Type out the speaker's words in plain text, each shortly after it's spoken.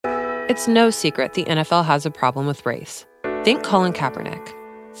It's no secret the NFL has a problem with race. Think Colin Kaepernick.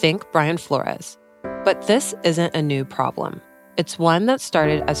 Think Brian Flores. But this isn't a new problem. It's one that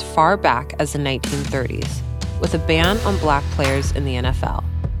started as far back as the 1930s, with a ban on black players in the NFL,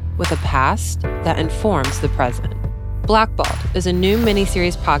 with a past that informs the present. Blackballed is a new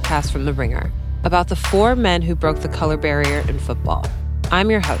miniseries podcast from The Ringer about the 4 men who broke the color barrier in football. I'm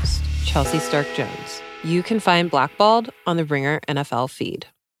your host, Chelsea Stark-Jones. You can find Blackballed on the Ringer NFL feed.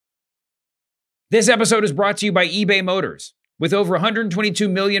 This episode is brought to you by eBay Motors. With over 122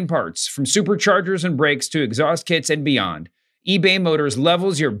 million parts, from superchargers and brakes to exhaust kits and beyond, eBay Motors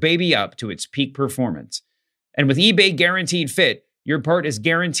levels your baby up to its peak performance. And with eBay Guaranteed Fit, your part is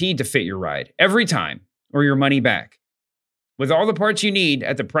guaranteed to fit your ride every time, or your money back. With all the parts you need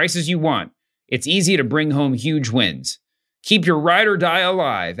at the prices you want, it's easy to bring home huge wins. Keep your ride or die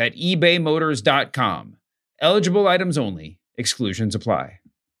alive at ebaymotors.com. Eligible items only. Exclusions apply.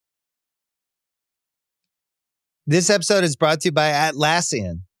 This episode is brought to you by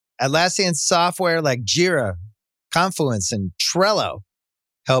Atlassian. Atlassian software like Jira, Confluence, and Trello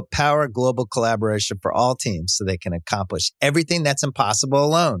help power global collaboration for all teams so they can accomplish everything that's impossible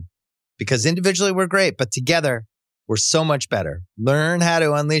alone. Because individually we're great, but together we're so much better. Learn how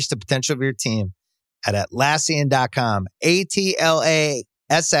to unleash the potential of your team at Atlassian.com. Atlassian.com.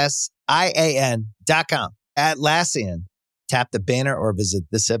 Atlassian. Tap the banner or visit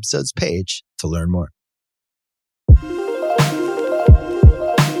this episode's page to learn more.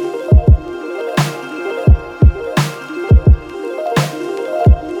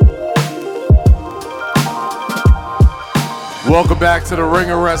 Welcome back to the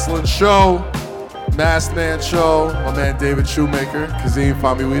Ringer Wrestling Show, Masked Man Show. My man David Shoemaker, Kazim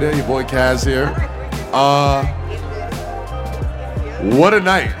Famiwide, your boy Kaz here. What a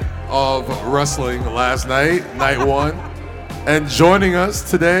night of wrestling last night, night one. And joining us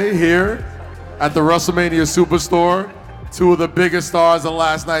today here at the WrestleMania Superstore, 2 of the biggest stars of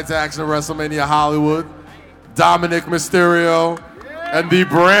last night's action at WrestleMania Hollywood, Dominik Mysterio, and the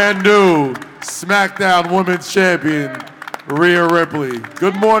brand new SmackDown Women's Champion, Rhea Ripley.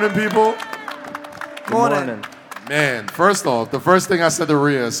 Good morning, people. Good morning. Man, first off, the first thing I said to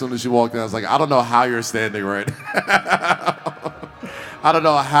Rhea as soon as she walked in, I was like, I don't know how you're standing right now. I don't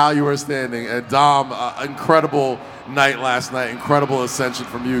know how you were standing. And Dom, incredible night last night, incredible ascension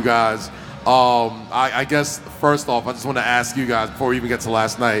from you guys. I guess, first off, I just want to ask you guys, before we even get to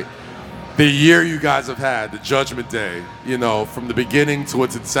last night, the year you guys have had, the Judgment Day, you know, from the beginning to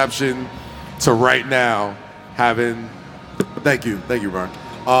its inception to right now, having... Thank you, Brian.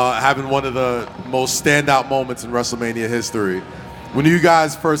 Having one of the most standout moments in WrestleMania history. When you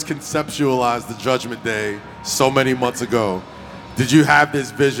guys first conceptualized the Judgment Day so many months ago, did you have this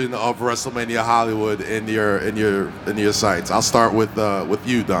vision of WrestleMania Hollywood in your sights? I'll start with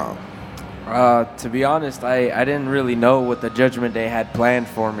you, Dom. To be honest, I didn't really know what the Judgment Day had planned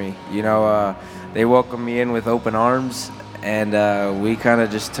for me. You know, they welcomed me in with open arms, and we kind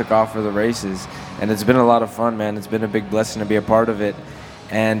of just took off for the races. And it's been a lot of fun, man. It's been a big blessing to be a part of it.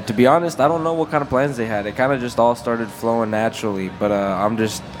 And to be honest, I don't know what kind of plans they had. It kind of just all started flowing naturally. But I'm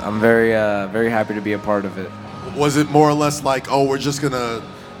very happy to be a part of it. Was it more or less like, oh, we're just going to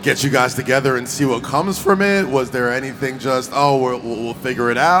get you guys together and see what comes from it? Was there anything just, oh, we'll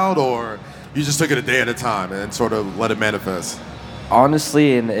figure it out? Or you just took it a day at a time and sort of let it manifest?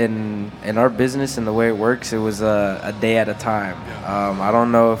 Honestly, in our business and the way it works, it was a day at a time. I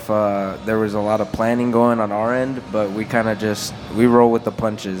don't know if there was a lot of planning going on our end, but we kind of we roll with the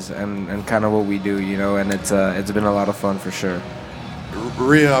punches and kind of what we do, you know, and it's been a lot of fun for sure.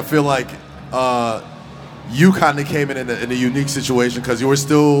 Rhea, I feel like you kind of came in a unique situation because you were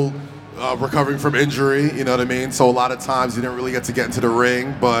still recovering from injury, you know what I mean? So a lot of times you didn't really get into the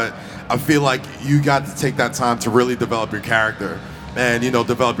ring, but I feel like you got to take that time to really develop your character. And, you know,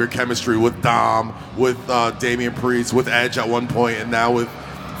 develop your chemistry with Dom, with Damian Priest, with Edge at one point, and now with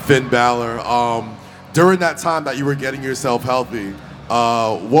Finn Balor. During that time that you were getting yourself healthy,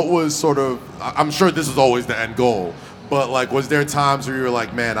 what was sort of, I'm sure this was always the end goal, but like, was there times where you were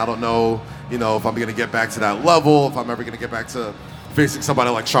like, man, I don't know, you know, if I'm going to get back to that level, if I'm ever going to get back to facing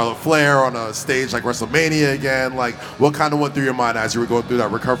somebody like Charlotte Flair on a stage like WrestleMania again? Like, what kind of went through your mind as you were going through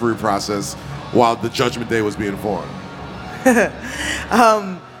that recovery process while the Judgment Day was being formed?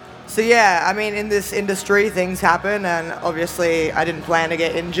 So yeah, I mean, in this industry, things happen, and obviously I didn't plan to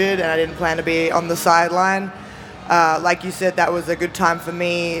get injured, and I didn't plan to be on the sideline. Like you said, that was a good time for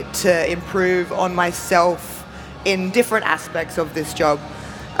me to improve on myself in different aspects of this job.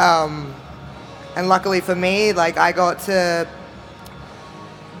 And luckily for me, like, I got to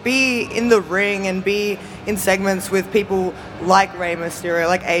be in the ring and be in segments with people like Rey Mysterio,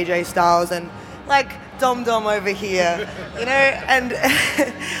 like AJ Styles, and like Dom over here, you know, and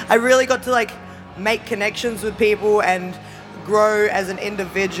I really got to like make connections with people and grow as an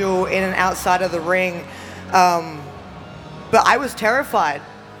individual in and outside of the ring. But I was terrified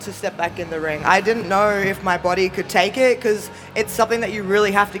to step back in the ring. I didn't know if my body could take it, because it's something that you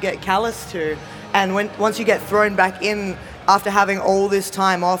really have to get callous to. And once you get thrown back in after having all this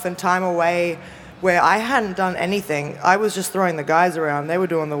time off and time away, where I hadn't done anything, I was just throwing the guys around. They were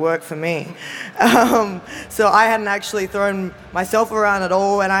doing the work for me. So I hadn't actually thrown myself around at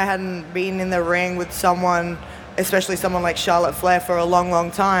all, and I hadn't been in the ring with someone, especially someone like Charlotte Flair, for a long,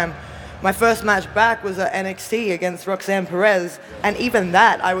 long time. My first match back was at NXT against Roxanne Perez, and even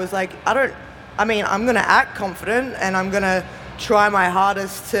that, I was like, I'm going to act confident, and I'm going to try my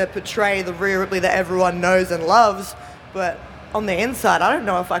hardest to portray the Rhea Ripley that everyone knows and loves, but on the inside, I don't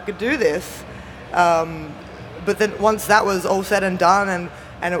know if I could do this. But then once that was all said and done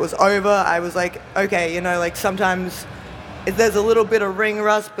and it was over, I was like, okay, you know, like sometimes there's a little bit of ring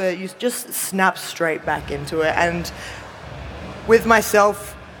rust, but you just snap straight back into it. And with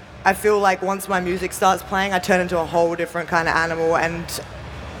myself, I feel like once my music starts playing, I turn into a whole different kind of animal, and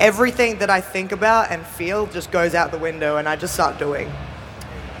everything that I think about and feel just goes out the window, and I just start doing.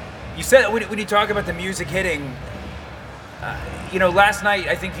 You said when you talk about the music hitting, you know, last night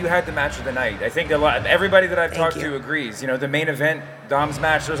I think you had the match of the night. I think everybody that I've talked to agrees. You know, the main event, Dom's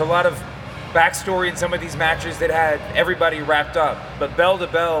match, there's a lot of backstory in some of these matches that had everybody wrapped up. But bell to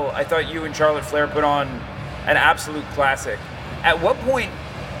bell, I thought you and Charlotte Flair put on an absolute classic. At what point,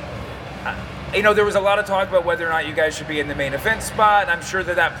 you know, there was a lot of talk about whether or not you guys should be in the main event spot. I'm sure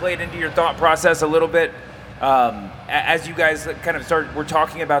that played into your thought process a little bit as you guys kind of were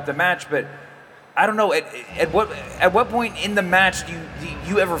talking about the match. But I don't know, at what point in the match do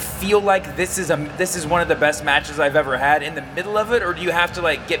you ever feel like this is one of the best matches I've ever had in the middle of it, or do you have to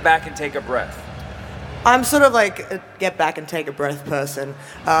like get back and take a breath? I'm sort of like a get back and take a breath person.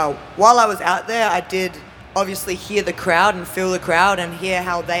 While I was out there, I did obviously hear the crowd and feel the crowd and hear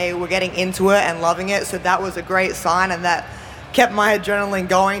how they were getting into it and loving it, so that was a great sign, and that kept my adrenaline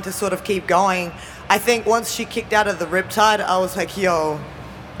going to sort of keep going. I think once she kicked out of the riptide, I was like, yo,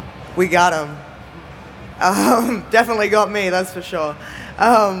 we got him. Definitely got me, that's for sure.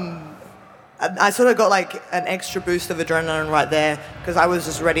 I sort of got like an extra boost of adrenaline right there, because I was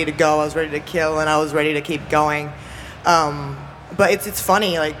just ready to go, I was ready to kill, and I was ready to keep going. But it's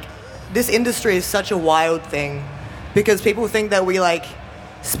funny, like, this industry is such a wild thing, because people think that we like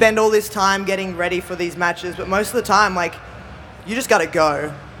spend all this time getting ready for these matches, but most of the time, like, you just gotta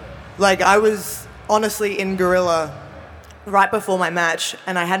go. Like, I was honestly in Gorilla right before my match,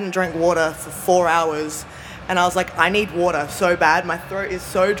 and I hadn't drank water for 4 hours, and I was like, I need water so bad. My throat is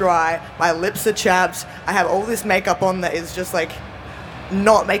so dry, my lips are chapped, I have all this makeup on that is just like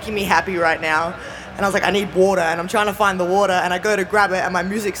not making me happy right now. And I was like, I need water, and I'm trying to find the water, and I go to grab it, and my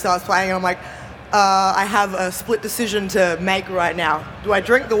music starts playing, and I'm like, I have a split decision to make right now. Do I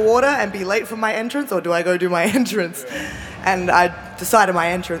drink the water and be late for my entrance, or do I go do my entrance? And I decided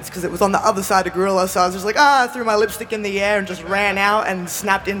my entrance, because it was on the other side of Gorilla, so I was just like, I threw my lipstick in the air and just ran out and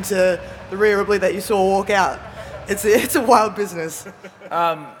snapped into the Rhea Ripley that you saw walk out. It's a wild business.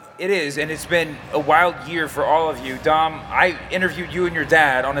 It is, and it's been a wild year for all of you. Dom, I interviewed you and your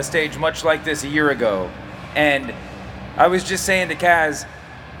dad on a stage much like this a year ago, and I was just saying to Kaz,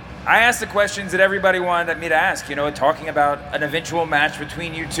 I asked the questions that everybody wanted me to ask, you know, talking about an eventual match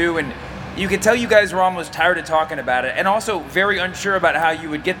between you two, and you could tell you guys were almost tired of talking about it, and also very unsure about how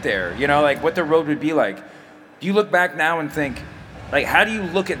you would get there, you know, like what the road would be like. Do you look back now and think, like, how do you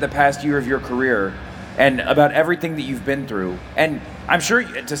look at the past year of your career and about everything that you've been through? And I'm sure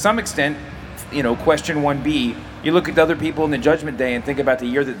to some extent, you know, question 1B, you look at the other people in the Judgment Day and think about the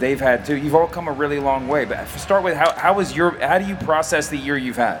year that they've had too. You've all come a really long way, but start with how do you process the year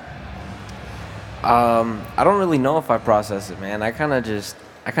you've had? I don't really know if I process it, man. I kind of just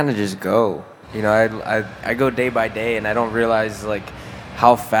go. You know, I go day by day, and I don't realize like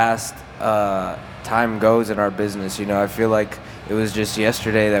how fast time goes in our business. You know, I feel like it was just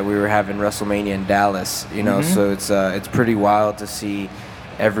yesterday that we were having WrestleMania in Dallas, you know, so it's pretty wild to see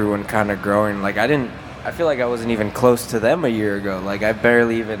everyone kind of growing. Like, I feel like I wasn't even close to them a year ago. Like, I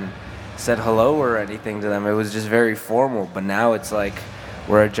barely even said hello or anything to them. It was just very formal. But now it's like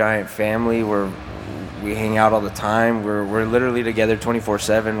we're a giant family. We hang out all the time. We're literally together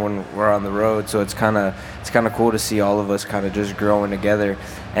 24/7 when we're on the road. So it's kind of cool to see all of us kind of just growing together.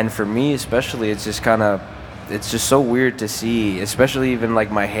 And for me especially, it's just so weird to see, especially even like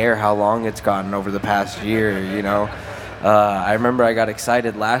my hair, how long it's gotten over the past year, you know. I remember I got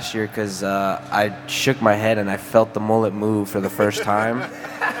excited last year because I shook my head and I felt the mullet move for the first time.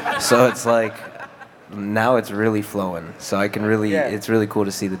 So it's like, now it's really flowing. So I can really, it's really cool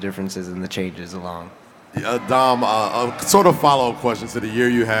to see the differences and the changes along. Dom, a sort of follow-up question to the year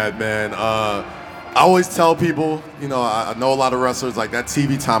you had, man. I always tell people, I know a lot of wrestlers, like that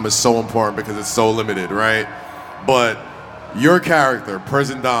TV time is so important because it's so limited, right? But your character,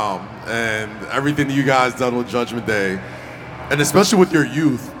 Prison Dom, and everything that you guys done with Judgment Day, and especially with your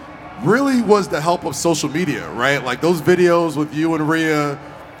youth, really was the help of social media, right? Like those videos with you and Rhea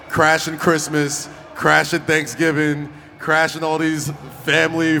crashing Christmas, crashing Thanksgiving, crashing all these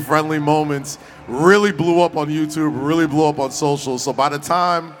family-friendly moments really blew up on YouTube, really blew up on social. So by the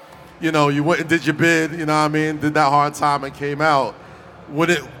time, you went and did your bid, did that hard time and came out, when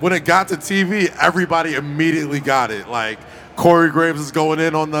it got to TV, everybody immediately got it. Like, Corey Graves was going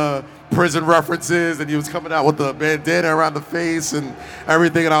in on the prison references, and he was coming out with the bandana around the face and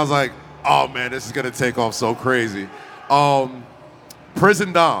everything, and I was like, oh man, this is gonna take off so crazy.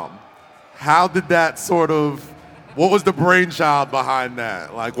 Prison Dom, how did that what was the brainchild behind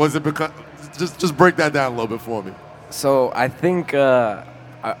that? Like, was it because, just break that down a little bit for me. So I think,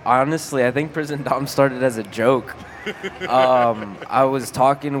 honestly, I think Prison Dom started as a joke. I was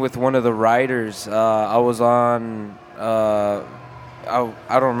talking with one of the writers. I was on, I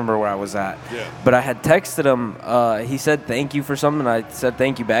don't remember where I was at. Yeah. But I had texted him. He said thank you for something. I said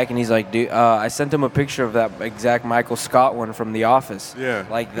thank you back, and he's like, dude, I sent him a picture of that exact Michael Scott one from The Office. Yeah.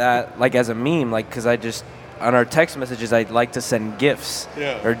 Like that, like as a meme, like, because on our text messages, I'd like to send GIFs.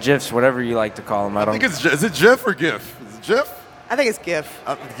 Yeah. Or GIFs, whatever you like to call them. I think is it GIF or GIF? Is it GIF? I think it's GIF.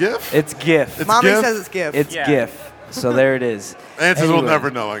 GIF? It's GIF. Mommy says it's GIF. It's GIF. So there it is. Answers will never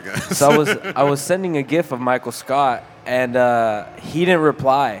know, I guess. So I was sending a GIF of Michael Scott, and he didn't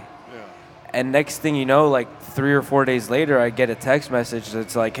reply. Yeah. And next thing you know, like 3 or 4 days later, I get a text message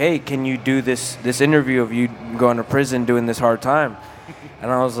that's like, hey, can you do this interview of you going to prison doing this hard time? And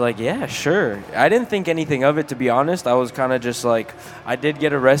I was like, yeah, sure. I didn't think anything of it, to be honest. I was kind of just like, I did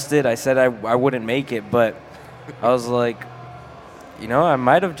get arrested. I said I wouldn't make it, but I was like, I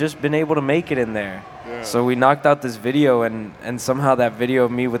might have just been able to make it in there. Yeah. So we knocked out this video, and somehow that video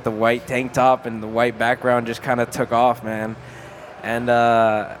of me with the white tank top and the white background just kind of took off, man. And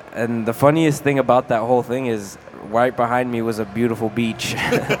the funniest thing about that whole thing is right behind me was a beautiful beach.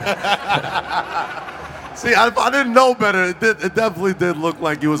 See, I didn't know better. It definitely did look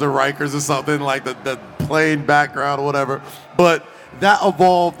like it was a Rikers or something, like the plain background or whatever. But that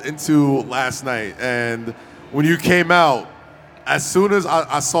evolved into last night. And when you came out, as soon as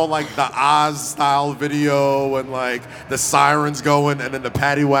I saw like the Oz-style video and like the sirens going and then the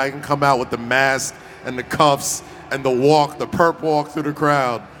paddy wagon come out with the mask and the cuffs and the perp walk through the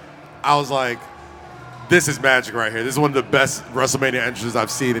crowd, I was like, this is magic right here. This is one of the best WrestleMania entrances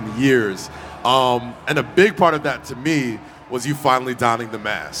I've seen in years. And a big part of that to me was you finally donning the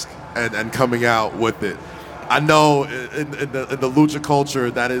mask and coming out with it. I know in the lucha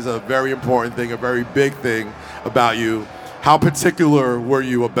culture, that is a very important thing, a very big thing about you. How particular were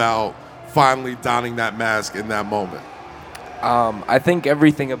you about finally donning that mask in that moment? I think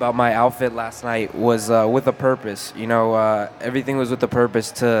everything about my outfit last night was with a purpose. Everything was with a purpose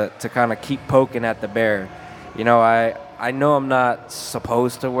to kind of keep poking at the bear. I know I'm not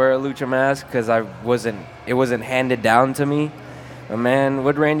supposed to wear a lucha mask because it wasn't handed down to me. But man,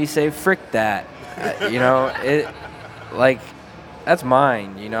 what'd Randy say? Frick that. That's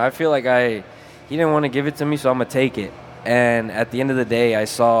mine. I feel like he didn't want to give it to me, so I'm going to take it. And at the end of the day, I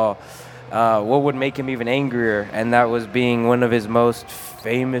saw what would make him even angrier, and that was being one of his most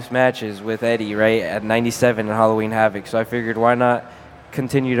famous matches with Eddie, right, at 97 in Halloween Havoc. So I figured, why not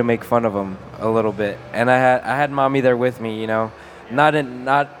continue to make fun of him a little bit? And I had Mommy there with me,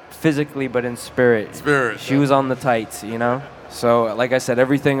 not physically, but in spirit. She was on the tights, So like I said,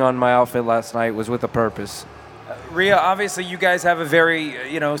 everything on my outfit last night was with a purpose. Rhea, obviously you guys have a very,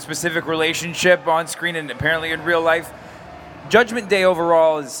 specific relationship on screen and apparently in real life. Judgment Day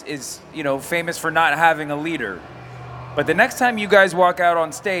overall is famous for not having a leader. But the next time you guys walk out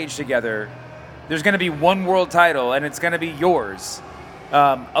on stage together, there's going to be one world title, and it's going to be yours.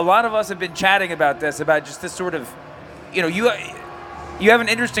 A lot of us have been chatting about just this sort of, you have an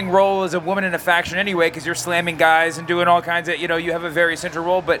interesting role as a woman in a faction anyway, because you're slamming guys and doing all kinds of, you have a very central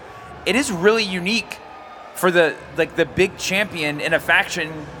role, but it is really unique for the big champion in a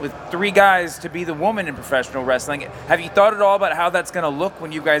faction with 3 guys to be the woman in professional wrestling. Have you thought at all about how that's going to look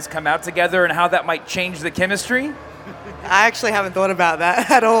when you guys come out together and how that might change the chemistry? I actually haven't thought about that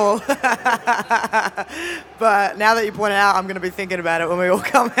at all. But now that you point it out, I'm going to be thinking about it when we all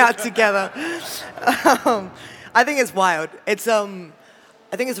come out together. I think it's wild. It's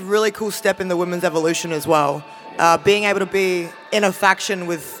I think it's a really cool step in the women's evolution as well. Being able to be in a faction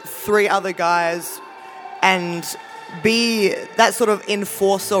with 3 other guys and be that sort of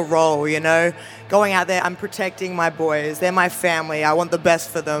enforcer role, you know? Going out there, I'm protecting my boys. They're my family. I want the best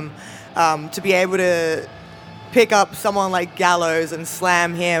for them. To be able to pick up someone like Gallows and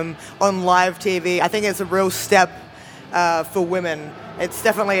slam him on live TV, I think it's a real step for women. It's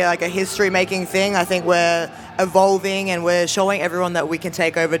definitely like a history-making thing. I think we're evolving and we're showing everyone that we can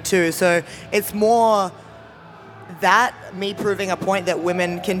take over too. So it's more that, me proving a point that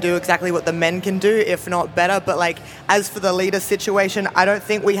women can do exactly what the men can do, if not better. But like, as for the leader situation, I don't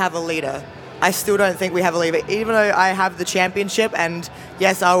think we have a leader. I still don't think we have a leader. Even though I have the championship, and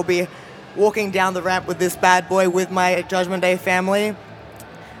yes, I will be walking down the ramp with this bad boy with my Judgment Day family,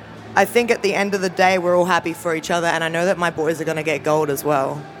 I think at the end of the day, we're all happy for each other, and I know that my boys are going to get gold as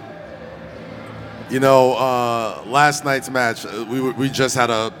well. You know, last night's match, we just had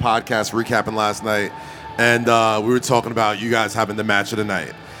a podcast recapping last night, and we were talking about you guys having the match of the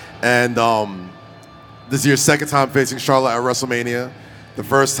night. And this is your second time facing Charlotte at WrestleMania. The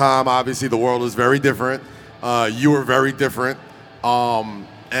first time, obviously, the world was very different. You were very different.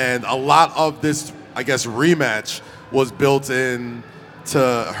 And a lot of this, I guess, rematch was built in to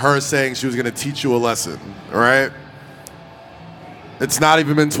her saying she was going to teach you a lesson, right? It's not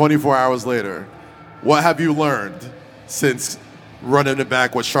even been 24 hours later. What have you learned since running it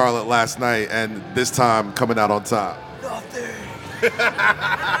back with Charlotte last night and this time coming out on top? Nothing.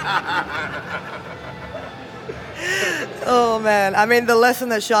 Oh, man. I mean, the lesson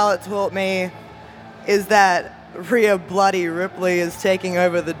that Charlotte taught me is that Rhea Bloody Ripley is taking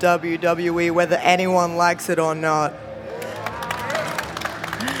over the WWE, whether anyone likes it or not.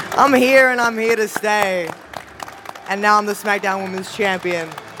 I'm here and I'm here to stay. And now I'm the SmackDown Women's Champion.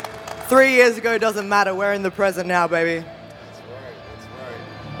 3 years ago doesn't matter. We're in the present now, baby. That's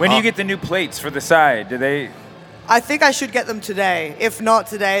right. When do you get the new plates for the side? Do they? I think I should get them today. If not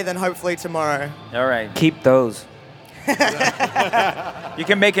today, then hopefully tomorrow. All right. Keep those. You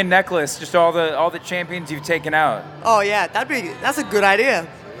can make a necklace, just all the champions you've taken out. Oh yeah, that's a good idea.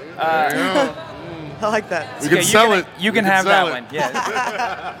 I like that. We can sell it. You can have that one.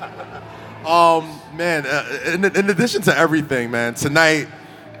 Yeah. Man, in addition to everything, man, tonight,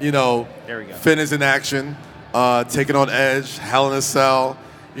 you know, There we go. Finn is in action, taking on Edge, Hell in a Cell.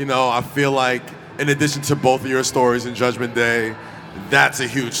 You know, I feel like in addition to both of your stories in Judgment Day, that's a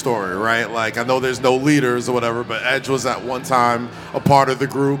huge story, right? Like, I know there's no leaders or whatever, but Edge was at one time a part of the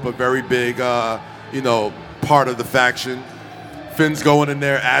group, a very big, you know, part of the faction. Finn's going in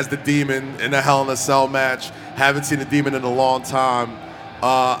there as the Demon in a Hell in a Cell match. Haven't seen the Demon in a long time.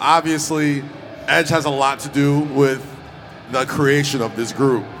 Obviously, Edge has a lot to do with the creation of this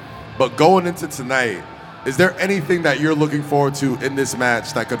group. But going into tonight, is there anything that you're looking forward to in this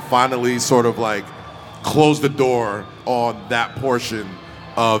match that could finally sort of like close the door on that portion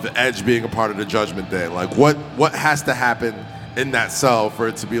of Edge being a part of the Judgment Day? Like, what has to happen in that cell for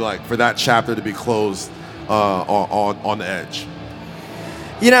it to be like, for that chapter to be closed on Edge?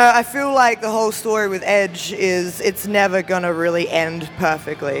 You know, I feel like the whole story with Edge is it's never going to really end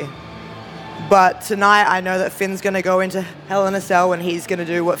perfectly. But tonight I know that Finn's going to go into Hell in a Cell and he's going to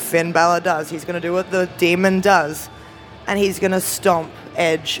do what Finn Balor does. He's going to do what the Demon does. And he's going to stomp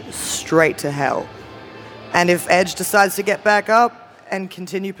Edge straight to hell. And if Edge decides to get back up and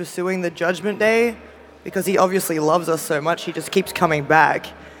continue pursuing the Judgment Day, because he obviously loves us so much, he just keeps coming back,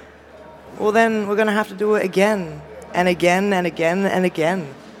 well then we're going to have to do it again. And again and again and again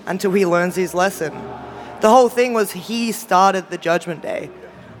until he learns his lesson. The whole thing was he started the Judgment Day.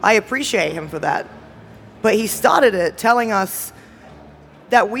 I appreciate him for that. But he started it telling us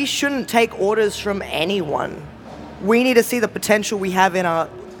that we shouldn't take orders from anyone. We need to see the potential we have in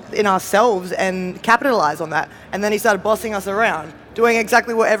ourselves and capitalize on that. And then he started bossing us around, doing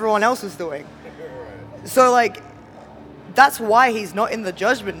exactly what everyone else was doing. So like, that's why he's not in the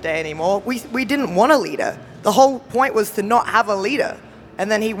Judgment Day anymore. We didn't want a leader. The whole point was to not have a leader, and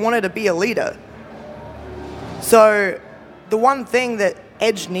then he wanted to be a leader. So the one thing that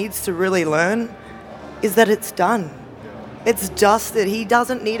Edge needs to really learn is that it's done. It's dusted. He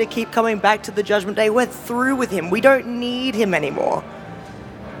doesn't need to keep coming back to the Judgment Day. We're through with him. We don't need him anymore.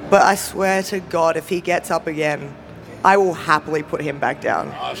 But I swear to God, if he gets up again, I will happily put him back down.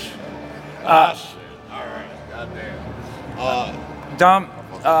 Gosh. All right. Goddamn. Dom,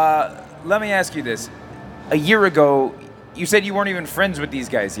 let me ask you this. A year ago, you said you weren't even friends with these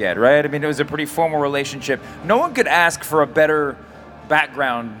guys yet, right? I mean, it was a pretty formal relationship. No one could ask for a better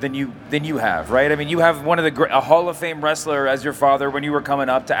background than you have, right? I mean, you have a Hall of Fame wrestler as your father when you were coming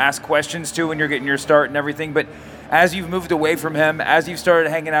up to ask questions to when you're getting your start and everything. But as you've moved away from him, as you've started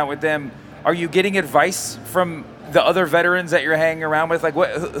hanging out with them, are you getting advice from the other veterans that you're hanging around with? Like,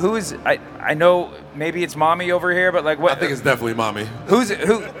 who is? I know maybe it's mommy over here, but like, what? I think it's definitely mommy. Who?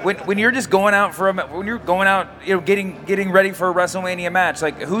 When you're just going out when you're going out, getting ready for a WrestleMania match,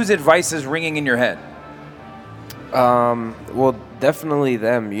 like, whose advice is ringing in your head? Well, definitely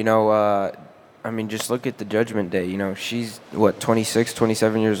them. I mean, just look at the Judgment Day. She's 26,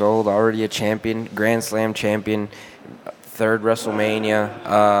 27 years old, already a champion, Grand Slam champion, third WrestleMania.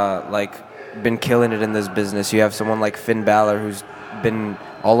 Been killing it in this business. You have someone like Finn Balor, who's been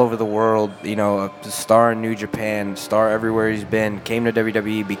all over the world, a star in New Japan, star everywhere he's been, came to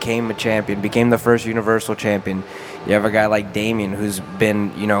WWE, became a champion, became the first Universal Champion. You have a guy like Damien, who's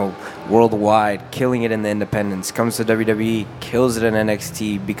been, worldwide, killing it in the independents, comes to WWE, kills it in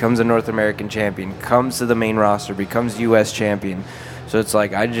NXT, becomes a North American champion, comes to the main roster, becomes U.S. champion. So it's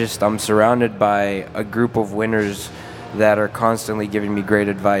like I'm surrounded by a group of winners that are constantly giving me great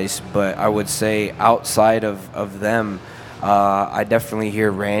advice. But I would say outside of them, I definitely hear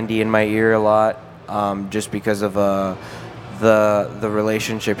Randy in my ear a lot, just because of the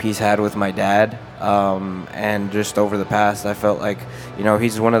relationship he's had with my dad, and just over the past, I felt like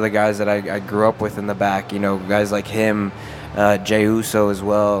he's one of the guys that I grew up with in the back. Guys like him, Jey Uso as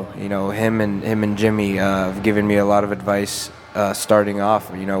well. Him and Jimmy have given me a lot of advice starting off.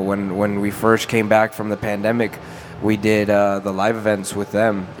 When we first came back from the pandemic, we did the live events with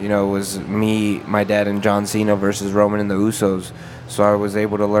them. It was me, my dad, and John Cena versus Roman and the Usos. So I was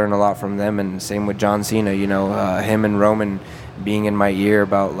able to learn a lot from them, and same with John Cena. Him and Roman being in my ear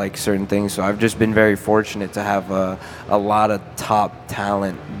about certain things. So I've just been very fortunate to have a lot of top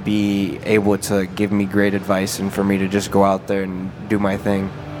talent be able to give me great advice, and for me to just go out there and do my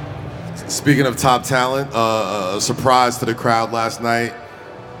thing. Speaking of top talent, a surprise to the crowd last night.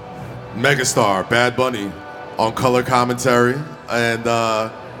 Megastar Bad Bunny on color commentary, and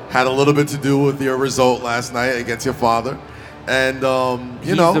had a little bit to do with your result last night against your father. And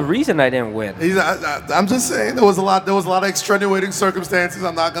he's the reason I didn't win. I'm just saying there was a lot of extenuating circumstances.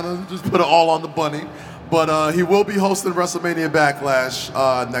 I'm not gonna just put it all on the bunny, but he will be hosting WrestleMania Backlash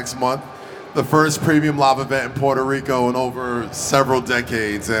next month, the first premium live event in Puerto Rico in over several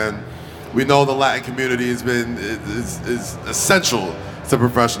decades, and we know the Latin community is essential to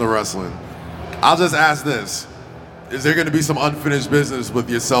professional wrestling. I'll just ask this: is there going to be some unfinished business with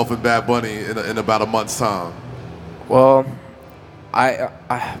yourself and Bad Bunny in about a month's time? Well,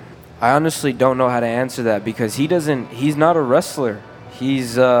 I honestly don't know how to answer that, because he's not a wrestler.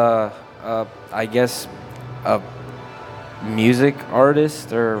 He's I guess a music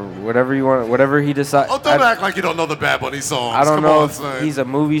artist or whatever he decides. Oh, don't act like you don't know the Bad Bunny songs. I don't know if he's a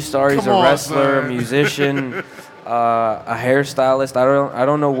movie star, he's a wrestler, a musician, a hairstylist. I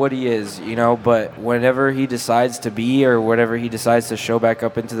don't know what he is, but whenever he decides to be, or whatever he decides to show back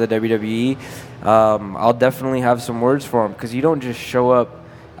up into the WWE, I'll definitely have some words for him, because you don't just show up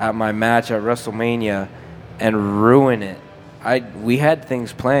at my match at WrestleMania and ruin it. We had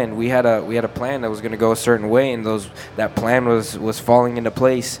things planned. We had a plan that was going to go a certain way, and that plan was falling into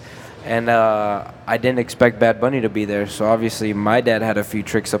place. And I didn't expect Bad Bunny to be there, so obviously my dad had a few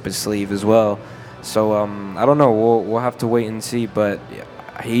tricks up his sleeve as well. So I don't know. We'll have to wait and see, but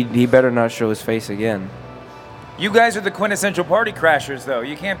he better not show his face again. You guys are the quintessential party crashers, though.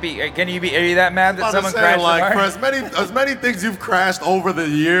 You can't be. Are you that mad that someone crashed? For as many things you've crashed over the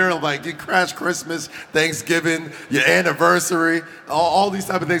year, like you crashed Christmas, Thanksgiving, your anniversary, all these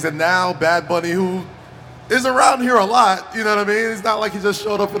type of things, and now Bad Bunny, who is around here a lot, you know what I mean? It's not like he just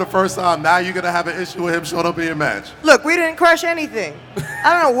showed up for the first time. Now you're gonna have an issue with him showing up in your match. Look, we didn't crash anything.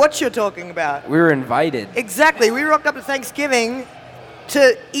 I don't know what you're talking about. We were invited. Exactly. We rocked up to Thanksgiving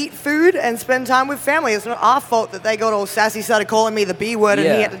to eat food and spend time with family. It's not our fault that they got all sassy, started calling me the B word,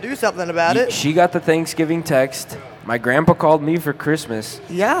 and he had to do something about it. She got the Thanksgiving text. My grandpa called me for Christmas.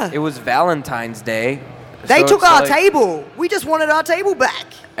 Yeah. It was Valentine's Day. They took our table. We just wanted our table back.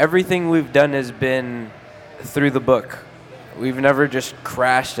 Everything we've done has been through the book. We've never just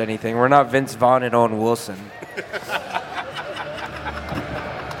crashed anything. We're not Vince Vaughn and Owen Wilson.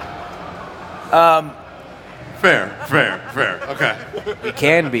 Fair. Okay. It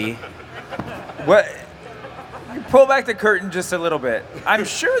can be. What? You pull back the curtain just a little bit. I'm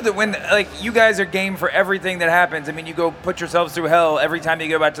sure that when you guys are game for everything that happens. I mean, you go put yourselves through hell every time you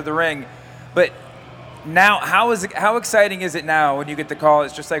go back to the ring. But now, how exciting is it now when you get the call?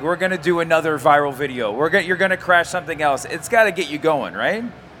 It's just like, we're gonna do another viral video. You're gonna crash something else. It's got to get you going, right?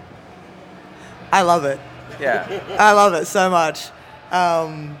 I love it. Yeah. I love it so much.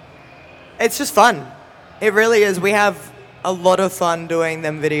 It's just fun. It really is. We have a lot of fun doing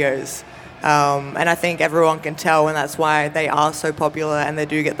them videos. And I think everyone can tell, and that's why they are so popular and they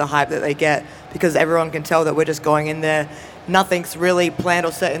do get the hype that they get, because everyone can tell that we're just going in there. Nothing's really planned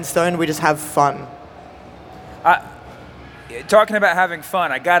or set in stone. We just have fun. Talking about having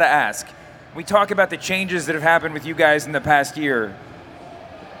fun, I got to ask. We talk about the changes that have happened with you guys in the past year.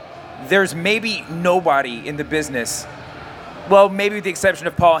 There's maybe nobody in the business, well, maybe with the exception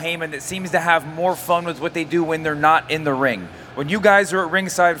of Paul Heyman, that seems to have more fun with what they do when they're not in the ring. When you guys are at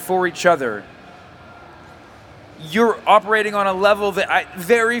ringside for each other, you're operating on a level that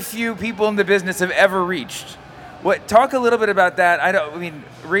very few people in the business have ever reached. Talk a little bit about that.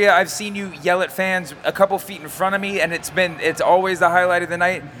 Rhea, I've seen you yell at fans a couple feet in front of me, and it's always the highlight of the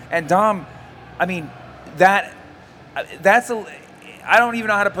night. And Dom, that's I don't even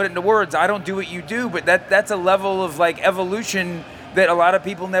know how to put it into words. I don't do what you do, but that's a level of evolution that a lot of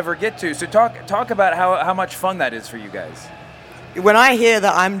people never get to. So talk about how much fun that is for you guys. When I hear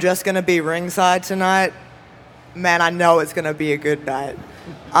that I'm just going to be ringside tonight, man, I know it's going to be a good night.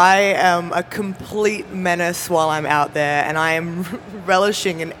 I am a complete menace while I'm out there, and I am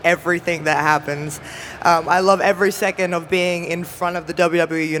relishing in everything that happens. I love every second of being in front of the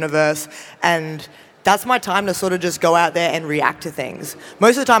WWE Universe, and that's my time to sort of just go out there and react to things.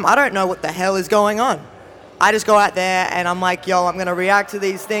 Most of the time, I don't know what the hell is going on. I just go out there and I'm like, yo, I'm going to react to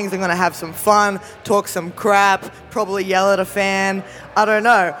these things. I'm going to have some fun, talk some crap, probably yell at a fan. I don't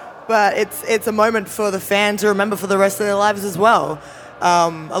know. But it's a moment for the fan to remember for the rest of their lives as well. A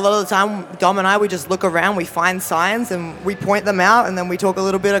lot of the time, Dom and I, we just look around, we find signs and we point them out, and then we talk a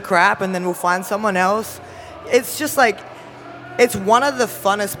little bit of crap, and then we'll find someone else. It's just it's one of the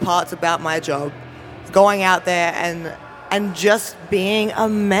funnest parts about my job. Going out there and just being a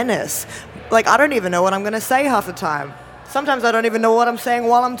menace. I don't even know what I'm going to say half the time. Sometimes I don't even know what I'm saying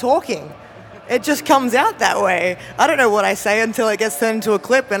while I'm talking. It just comes out that way. I don't know what I say until it gets turned into a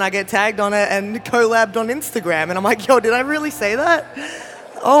clip and I get tagged on it and collabed on Instagram. And I'm like, yo, did I really say that?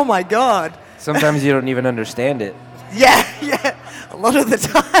 Oh, my God. Sometimes you don't even understand it. Yeah, a lot of the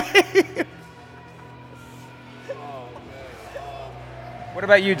time. What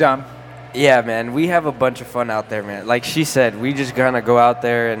about you, Dom? Yeah, man, we have a bunch of fun out there, man. Like she said, we just kind of go out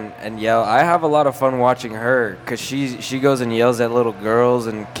there and yell. I have a lot of fun watching her because she goes and yells at little girls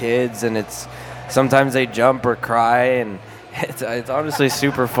and kids, and sometimes they jump or cry, and it's honestly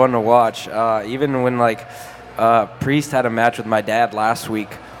super fun to watch. Even when Priest had a match with my dad last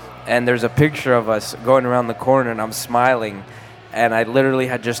week, and there's a picture of us going around the corner, and I'm smiling. And I literally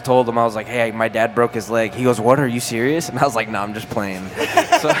had just told him, I was like, hey, my dad broke his leg. He goes, what, are you serious? And I was like, no, I'm just playing.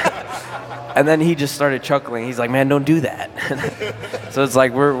 And then he just started chuckling. He's like, man, don't do that. So it's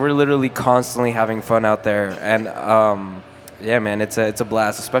we're literally constantly having fun out there. And, yeah, man, it's a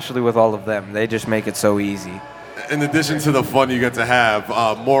blast, especially with all of them. They just make it so easy. In addition to the fun you get to have,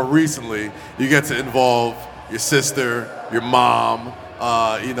 more recently, you get to involve your sister, your mom,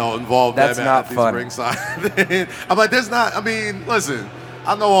 involved That's them not at these fun. ringside. I'm like, listen,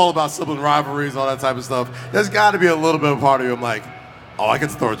 I know all about sibling rivalries, all that type of stuff. There's got to be a little bit of part of you. I'm like, oh, I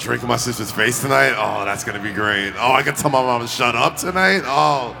get to throw a drink in my sister's face tonight? Oh, that's going to be great. Oh, I can tell my mom to shut up tonight?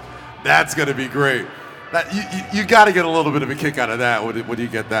 Oh, that's going to be great. You got to get a little bit of a kick out of that when you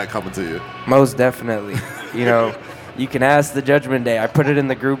get that coming to you. Most definitely. You can ask the Judgment Day. I put it in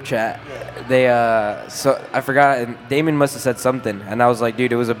the group chat. So I forgot, and Damon must have said something, and I was like,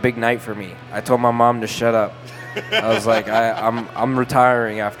 dude, it was a big night for me. I told my mom to shut up. I was like, I'm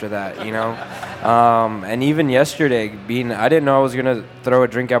retiring after that, And even yesterday, I didn't know I was gonna throw a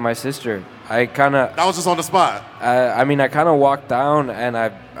drink at my sister. That was just on the spot. I kind of walked down and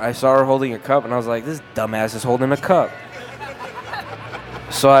I saw her holding a cup, and I was like, this dumbass is holding a cup.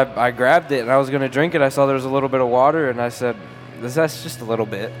 So I grabbed it and I was gonna drink it. I saw there was a little bit of water, and I said, that's just a little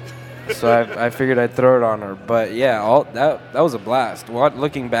bit. So I figured I'd throw it on her. But yeah, that was a blast.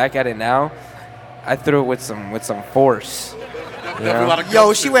 Looking back at it now, I threw it with some force.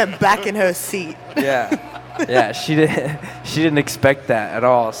 Yo, she went back in her seat. Yeah, she didn't expect that at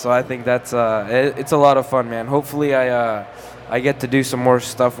all. So I think that's it's a lot of fun, man. Hopefully I get to do some more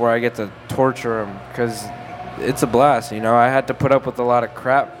stuff where I get to torture them, because it's a blast. I had to put up with a lot of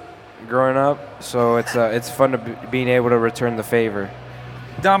crap growing up, so it's fun to being able to return the favor.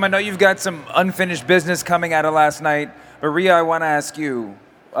 Dom, I know you've got some unfinished business coming out of last night, but Rhea, I want to ask you.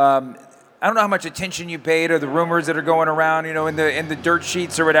 I don't know how much attention you paid, or the rumors that are going around, in the dirt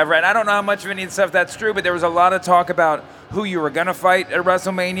sheets or whatever. And I don't know how much of any of the stuff that's true, but there was a lot of talk about who you were going to fight at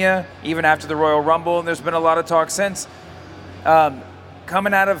WrestleMania, even after the Royal Rumble, and there's been a lot of talk since.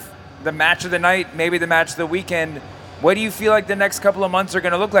 Coming out of the match of the night, maybe the match of the weekend, What do you feel like the next couple of months are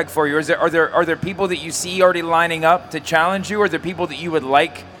going to look like for you? Are there people that you see already lining up to challenge you, or are there people that you would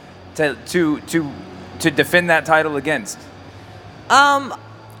like to defend that title against?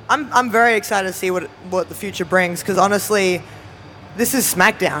 I'm very excited to see what the future brings, because honestly, this is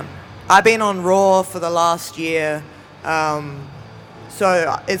SmackDown. I've been on Raw for the last year,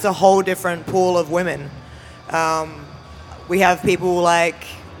 so it's a whole different pool of women. We have people like,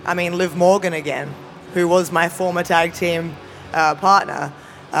 Liv Morgan again, who was my former tag team partner.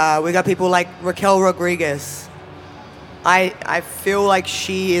 We got people like Raquel Rodriguez. I feel like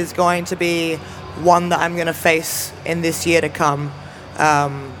she is going to be one that I'm going to face in this year to come.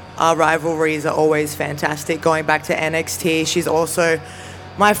 Our rivalries are always fantastic. Going back to NXT, she's also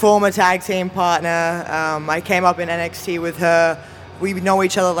my former tag team partner. I came up in NXT with her. We know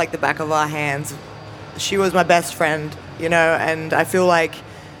each other like the back of our hands. She was my best friend, and I feel like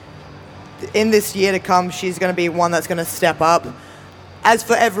in this year to come, she's going to be one that's going to step up. As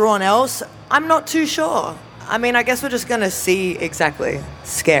for everyone else, I'm not too sure. I guess we're just going to see exactly.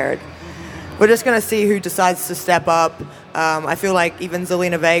 Scared. We're just going to see who decides to step up. I feel like even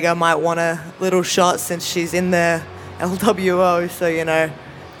Zelina Vega might want a little shot since she's in the LWO, so,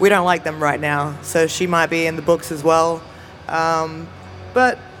 we don't like them right now. So she might be in the books as well.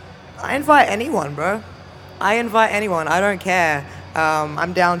 But I invite anyone, bro. I invite anyone. I don't care.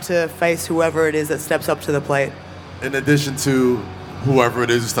 I'm down to face whoever it is that steps up to the plate. In addition to whoever it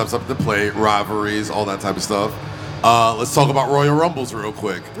is who steps up to the plate, rivalries, all that type of stuff, let's talk about Royal Rumbles real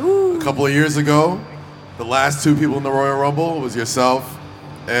quick. Ooh. A couple of years ago, the last two people in the Royal Rumble was yourself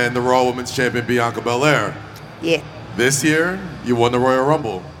and the Raw Women's Champion Bianca Belair. Yeah. This year, you won the Royal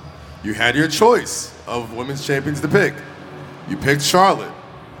Rumble. You had your choice of women's champions to pick. You picked Charlotte.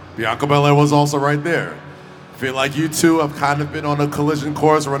 Bianca Belair was also right there. I feel like you two have kind of been on a collision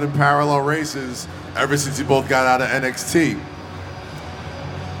course running parallel races ever since you both got out of NXT.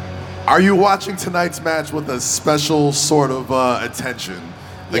 Are you watching tonight's match with a special sort of attention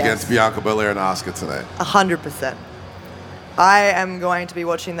against Bianca Belair and Asuka tonight? 100%. I am going to be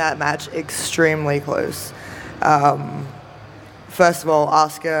watching that match extremely close. First of all,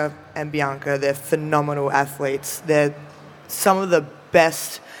 Asuka and Bianca, they're phenomenal athletes. They're some of the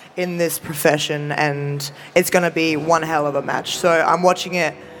best in this profession, and it's going to be one hell of a match. So I'm watching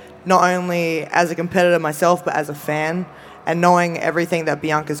it not only as a competitor myself, but as a fan, and knowing everything that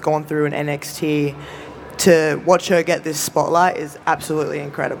Bianca's gone through in NXT, to watch her get this spotlight is absolutely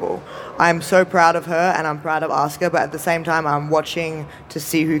incredible. I'm so proud of her, and I'm proud of Asuka, but at the same time, I'm watching to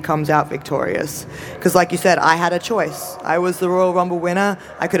see who comes out victorious. Because like you said, I had a choice. I was the Royal Rumble winner.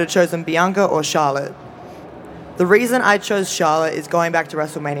 I could have chosen Bianca or Charlotte. The reason I chose Charlotte is going back to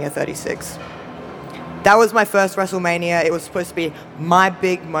WrestleMania 36. That was my first WrestleMania. It was supposed to be my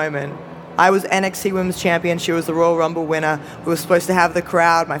big moment. I was NXT Women's Champion. She was the Royal Rumble winner. We were supposed to have the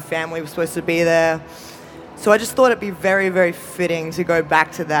crowd. My family was supposed to be there. So I just thought it'd be very, very fitting to go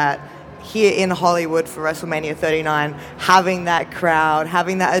back to that here in Hollywood for WrestleMania 39, having that crowd,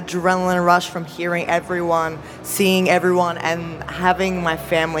 having that adrenaline rush from hearing everyone, seeing everyone, and having my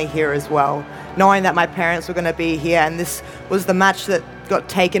family here as well. Knowing that my parents were going to be here, and this was the match that got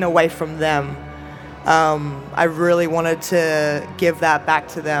taken away from them. I really wanted to give that back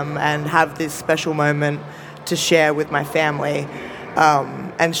to them and have this special moment to share with my family.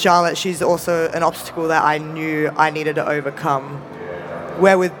 And Charlotte, she's also an obstacle that I knew I needed to overcome.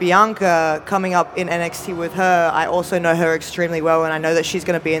 Where with Bianca, coming up in NXT with her, I also know her extremely well, and I know that she's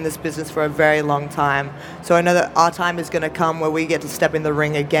going to be in this business for a very long time. So I know that our time is going to come where we get to step in the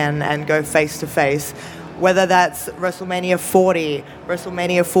ring again and go face to face. Whether that's WrestleMania 40,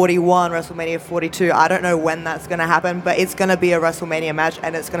 WrestleMania 41, WrestleMania 42, I don't know when that's going to happen, but it's going to be a WrestleMania match,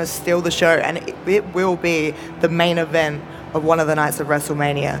 and it's going to steal the show, and it will be the main event of one of the nights of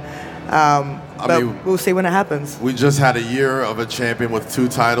WrestleMania. But we'll see when it happens. We just had a year of a champion with 2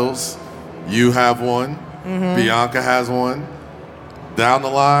 titles. You have one. Mm-hmm. Bianca has one. Down the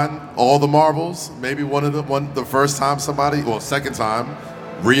line, all the marbles. Maybe the first time second time.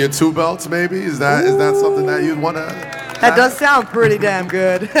 Rhea 2 belts, maybe? Is that something that you'd want to? That does sound pretty damn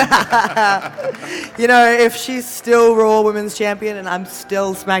good. If she's still Raw Women's Champion and I'm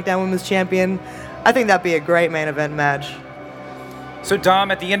still SmackDown Women's Champion, I think that'd be a great main event match. So, Dom,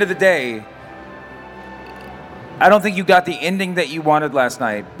 at the end of the day, I don't think you got the ending that you wanted last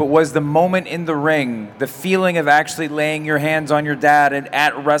night, but was the moment in the ring, the feeling of actually laying your hands on your dad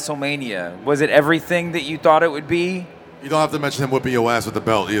at WrestleMania, was it everything that you thought it would be? You don't have to mention him whipping your ass with the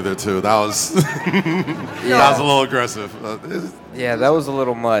belt either, too. That was that was a little aggressive. Yeah, that was a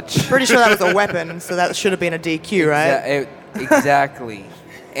little much. Pretty sure that was a weapon, so that should have been a DQ, right? Exactly.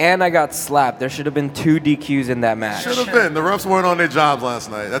 and I got slapped. There should have been 2 DQs in that match. Should have been. The refs weren't on their jobs last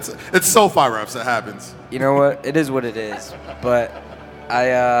night. It's SoFi refs. It happens. You know what? It is what it is. But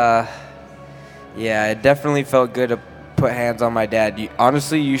I it definitely felt good to put hands on my dad.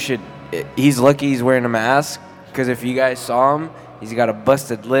 Honestly, you should. He's lucky he's wearing a mask, because if you guys saw him, he's got a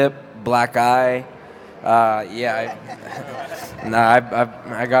busted lip, black eye. I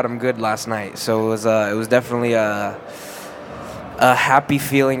got him good last night. So it was definitely a happy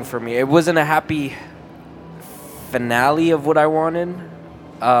feeling for me. It wasn't a happy finale of what I wanted,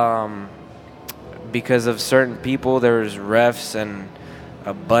 because of certain people. There was refs and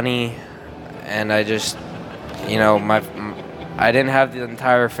a bunny, and I just, I didn't have the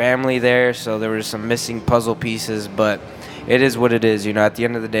entire family there, so there was some missing puzzle pieces, but it is what it is. At the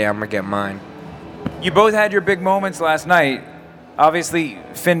end of the day, I'm going to get mine. You both had your big moments last night. Obviously,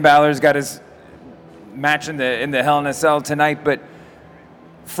 Finn Balor's got his match in the Hell in a Cell tonight, but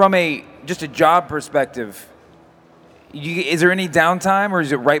from just a job perspective, is there any downtime, or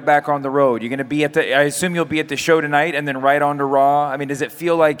is it right back on the road? You're going to be I assume you'll be at the show tonight and then right on to Raw. I mean, does it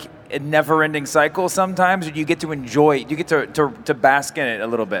feel like a never-ending cycle sometimes, or do you get to enjoy it? Do you get to bask in it a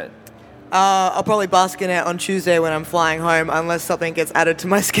little bit? I'll probably bask in it on Tuesday when I'm flying home, unless something gets added to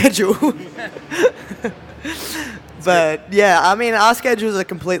my schedule. But yeah, I mean, our schedules are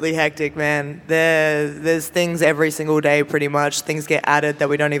completely hectic, man. There's things every single day, pretty much. Things get added that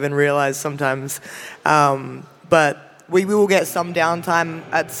we don't even realize sometimes. But we will get some downtime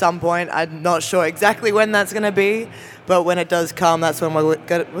at some point. I'm not sure exactly when that's going to be, but when it does come, that's when we're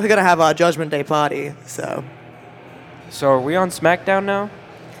going to have our Judgment Day party. So are we on SmackDown now?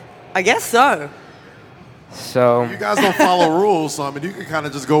 I guess so. So you guys don't follow rules, so I mean, you can kind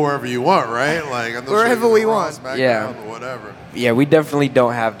of just go wherever you want, right? Like wherever we want. Yeah. Or whatever. Yeah, we definitely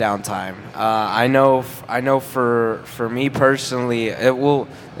don't have downtime. I know for me personally, it will,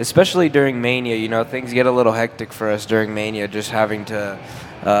 especially during Mania. Things get a little hectic for us during Mania, just having to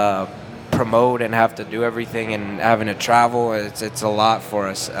promote and have to do everything and having to travel. It's a lot for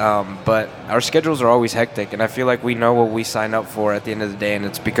us. But our schedules are always hectic, and I feel like we know what we sign up for at the end of the day, and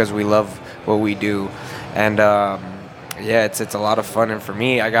it's because we love what we do. And it's a lot of fun. And for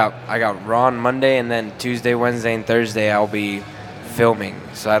me, I got Raw on Monday, and then Tuesday, Wednesday, and Thursday I'll be filming,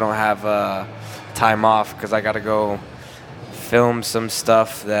 so I don't have time off because I got to go film some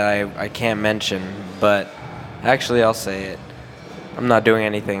stuff that I can't mention. But actually, I'll say it. I'm not doing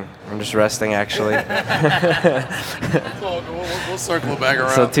anything. I'm just resting, actually. We'll circle back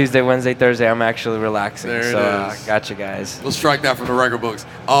around. So Tuesday, Wednesday, Thursday, I'm actually relaxing. There it is. Got you guys. We'll strike that from the record books.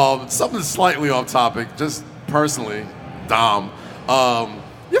 Something slightly off topic, just personally, Dom.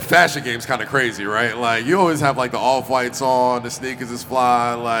 Your fashion game's kind of crazy, right? Like, you always have, like, the off-whites on, the sneakers is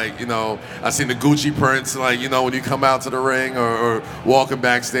fly, like, I seen the Gucci prints, like, when you come out to the ring or walking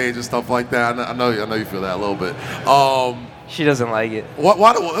backstage and stuff like that. I know you feel that a little bit. She doesn't like it.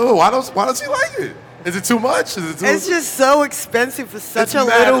 Why does she like it? Is it too much? It's just so expensive for such a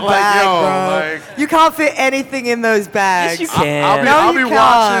little bag, bro. You can't fit anything in those bags. Yes, you can. I'll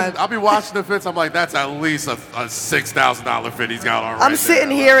be watching the fits. I'm like, that's at least a $6,000 fit he's got on right I'm sitting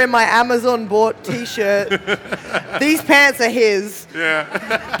there. here in my Amazon bought T-shirt. These pants are his.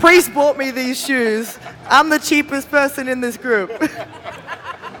 Yeah. Priest bought me these shoes. I'm the cheapest person in this group.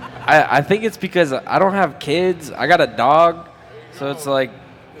 I think it's because I don't have kids. I got a dog, so it's like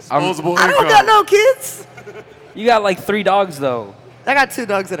I don't got no kids. You got like 3 dogs though. I got 2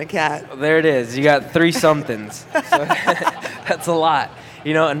 dogs and a cat. There it is. You got 3 somethings. So that's a lot,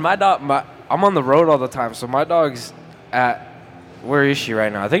 And my dog, I'm on the road all the time, so my dog's where is she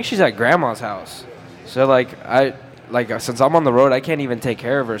right now? I think she's at grandma's house. So since I'm on the road, I can't even take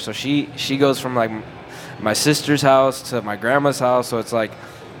care of her. So she goes from like my sister's house to my grandma's house. So it's like.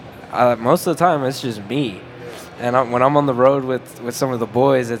 Most of the time, it's just me. And when I'm on the road with some of the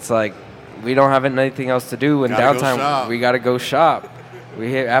boys, it's like we don't have anything else to do. In downtime, we got to go shop.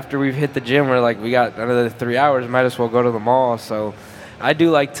 After we've hit the gym, we're like, we got another 3 hours. Might as well go to the mall. So I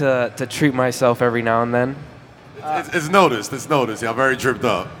do like to treat myself every now and then. It's noticed. Yeah, very dripped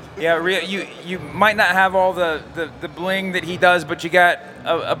up. Yeah, Rhea, you might not have all the bling that he does, but you got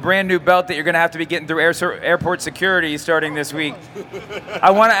a brand new belt that you're going to have to be getting through airport security starting this week.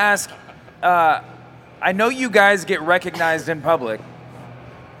 I want to ask, I know you guys get recognized in public,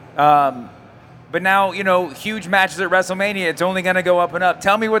 but now, huge matches at WrestleMania, it's only going to go up and up.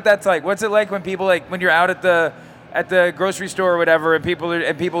 Tell me what that's like. What's it like when people, when you're out at the grocery store or whatever, and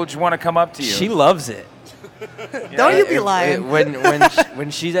people just want to come up to you? She loves it. Don't you be lying. When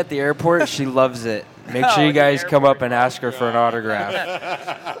she's at the airport, she loves it. Make sure you guys come up and ask her for an autograph.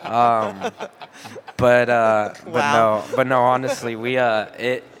 But Wow. no, honestly,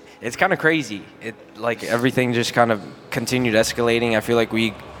 it's kind of crazy. It like everything just kind of continued escalating. I feel like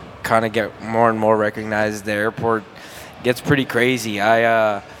we kind of get more and more recognized. The airport gets pretty crazy.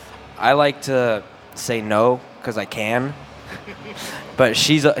 I like to say no because I can, but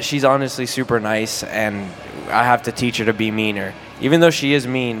she's honestly super nice, and I have to teach her to be meaner. Even though she is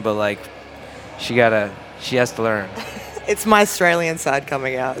mean, but like she has to learn. It's my Australian side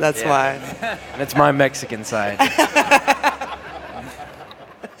coming out. That's why. And it's my Mexican side.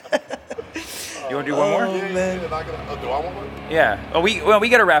 You want to do one more? Man. Do I want one? Yeah. Oh, we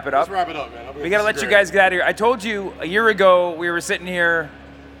got to wrap it up. Let's wrap it up, man. We got to let you guys get out of here. I told you a year ago we were sitting here,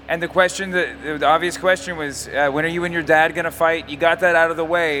 and the question, the obvious question was, when are you and your dad going to fight? You got that out of the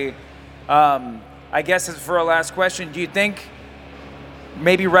way. I guess as for our last question, do you think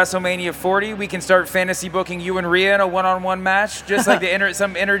maybe WrestleMania 40 we can start fantasy booking you and Rhea in a one-on-one match, just like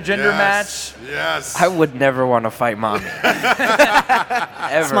some intergender match? Yes. I would never want to fight mommy.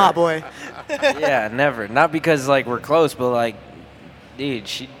 Ever. Smart boy. Yeah, never. Not because like we're close, but like, dude,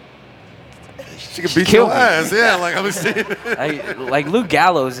 she can beat killed your me. ass. Yeah, like I was saying. like Luke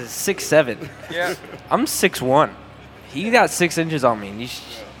Gallows is 6'7". Yeah. I'm 6'1". He got 6 inches on me. And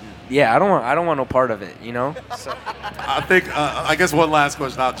I don't want no part of it, you know? So. I think, I guess one last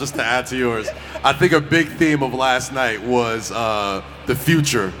question, just to add to yours. I think a big theme of last night was the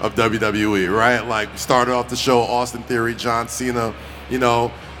future of WWE, right? Like, started off the show, Austin Theory, John Cena,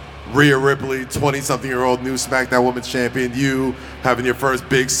 Rhea Ripley, 20-something-year-old new SmackDown Women's Champion, you having your first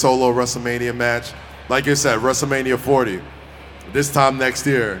big solo WrestleMania match. Like you said, WrestleMania 40. This time next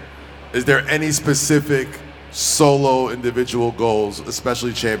year, is there any specific solo individual goals,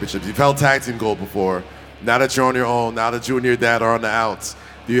 especially championships? You've held tag team gold before. Now that you're on your own, now that you and your dad are on the outs,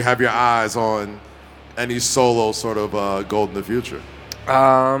 do you have your eyes on any solo sort of gold in the future?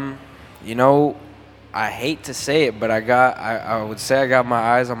 I hate to say it, but I would say I got my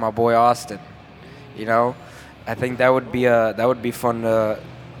eyes on my boy Austin. I think that would be fun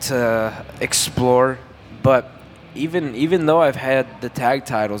to explore. But even though I've had the tag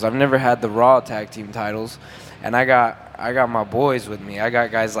titles, I've never had the Raw tag team titles, and I got my boys with me. I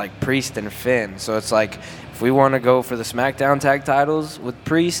got guys like Priest and Finn. So it's like, if we want to go for the SmackDown tag titles with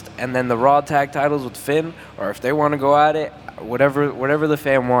Priest and then the Raw tag titles with Finn, or if they want to go at it, whatever the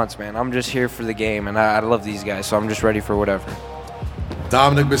fan wants, man. I'm just here for the game, and I love these guys, so I'm just ready for whatever.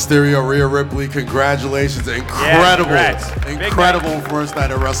 Dominik Mysterio, Rhea Ripley, congratulations. Incredible first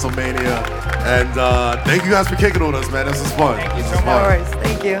night at WrestleMania. And thank you guys for kicking with us, man. This is fun. Thank you so much. No worries.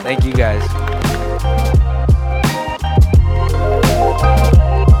 Thank you. Thank you, guys.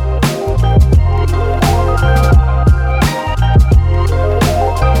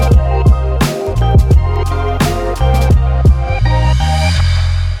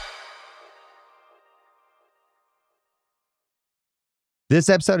 This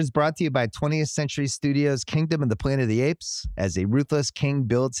episode is brought to you by 20th Century Studios' Kingdom of the Planet of the Apes. As a ruthless king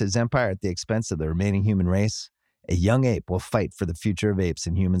builds his empire at the expense of the remaining human race, a young ape will fight for the future of apes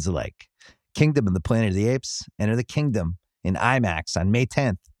and humans alike. Kingdom of the Planet of the Apes. Enter the kingdom in IMAX on May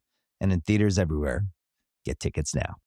 10th and in theaters everywhere. Get tickets now.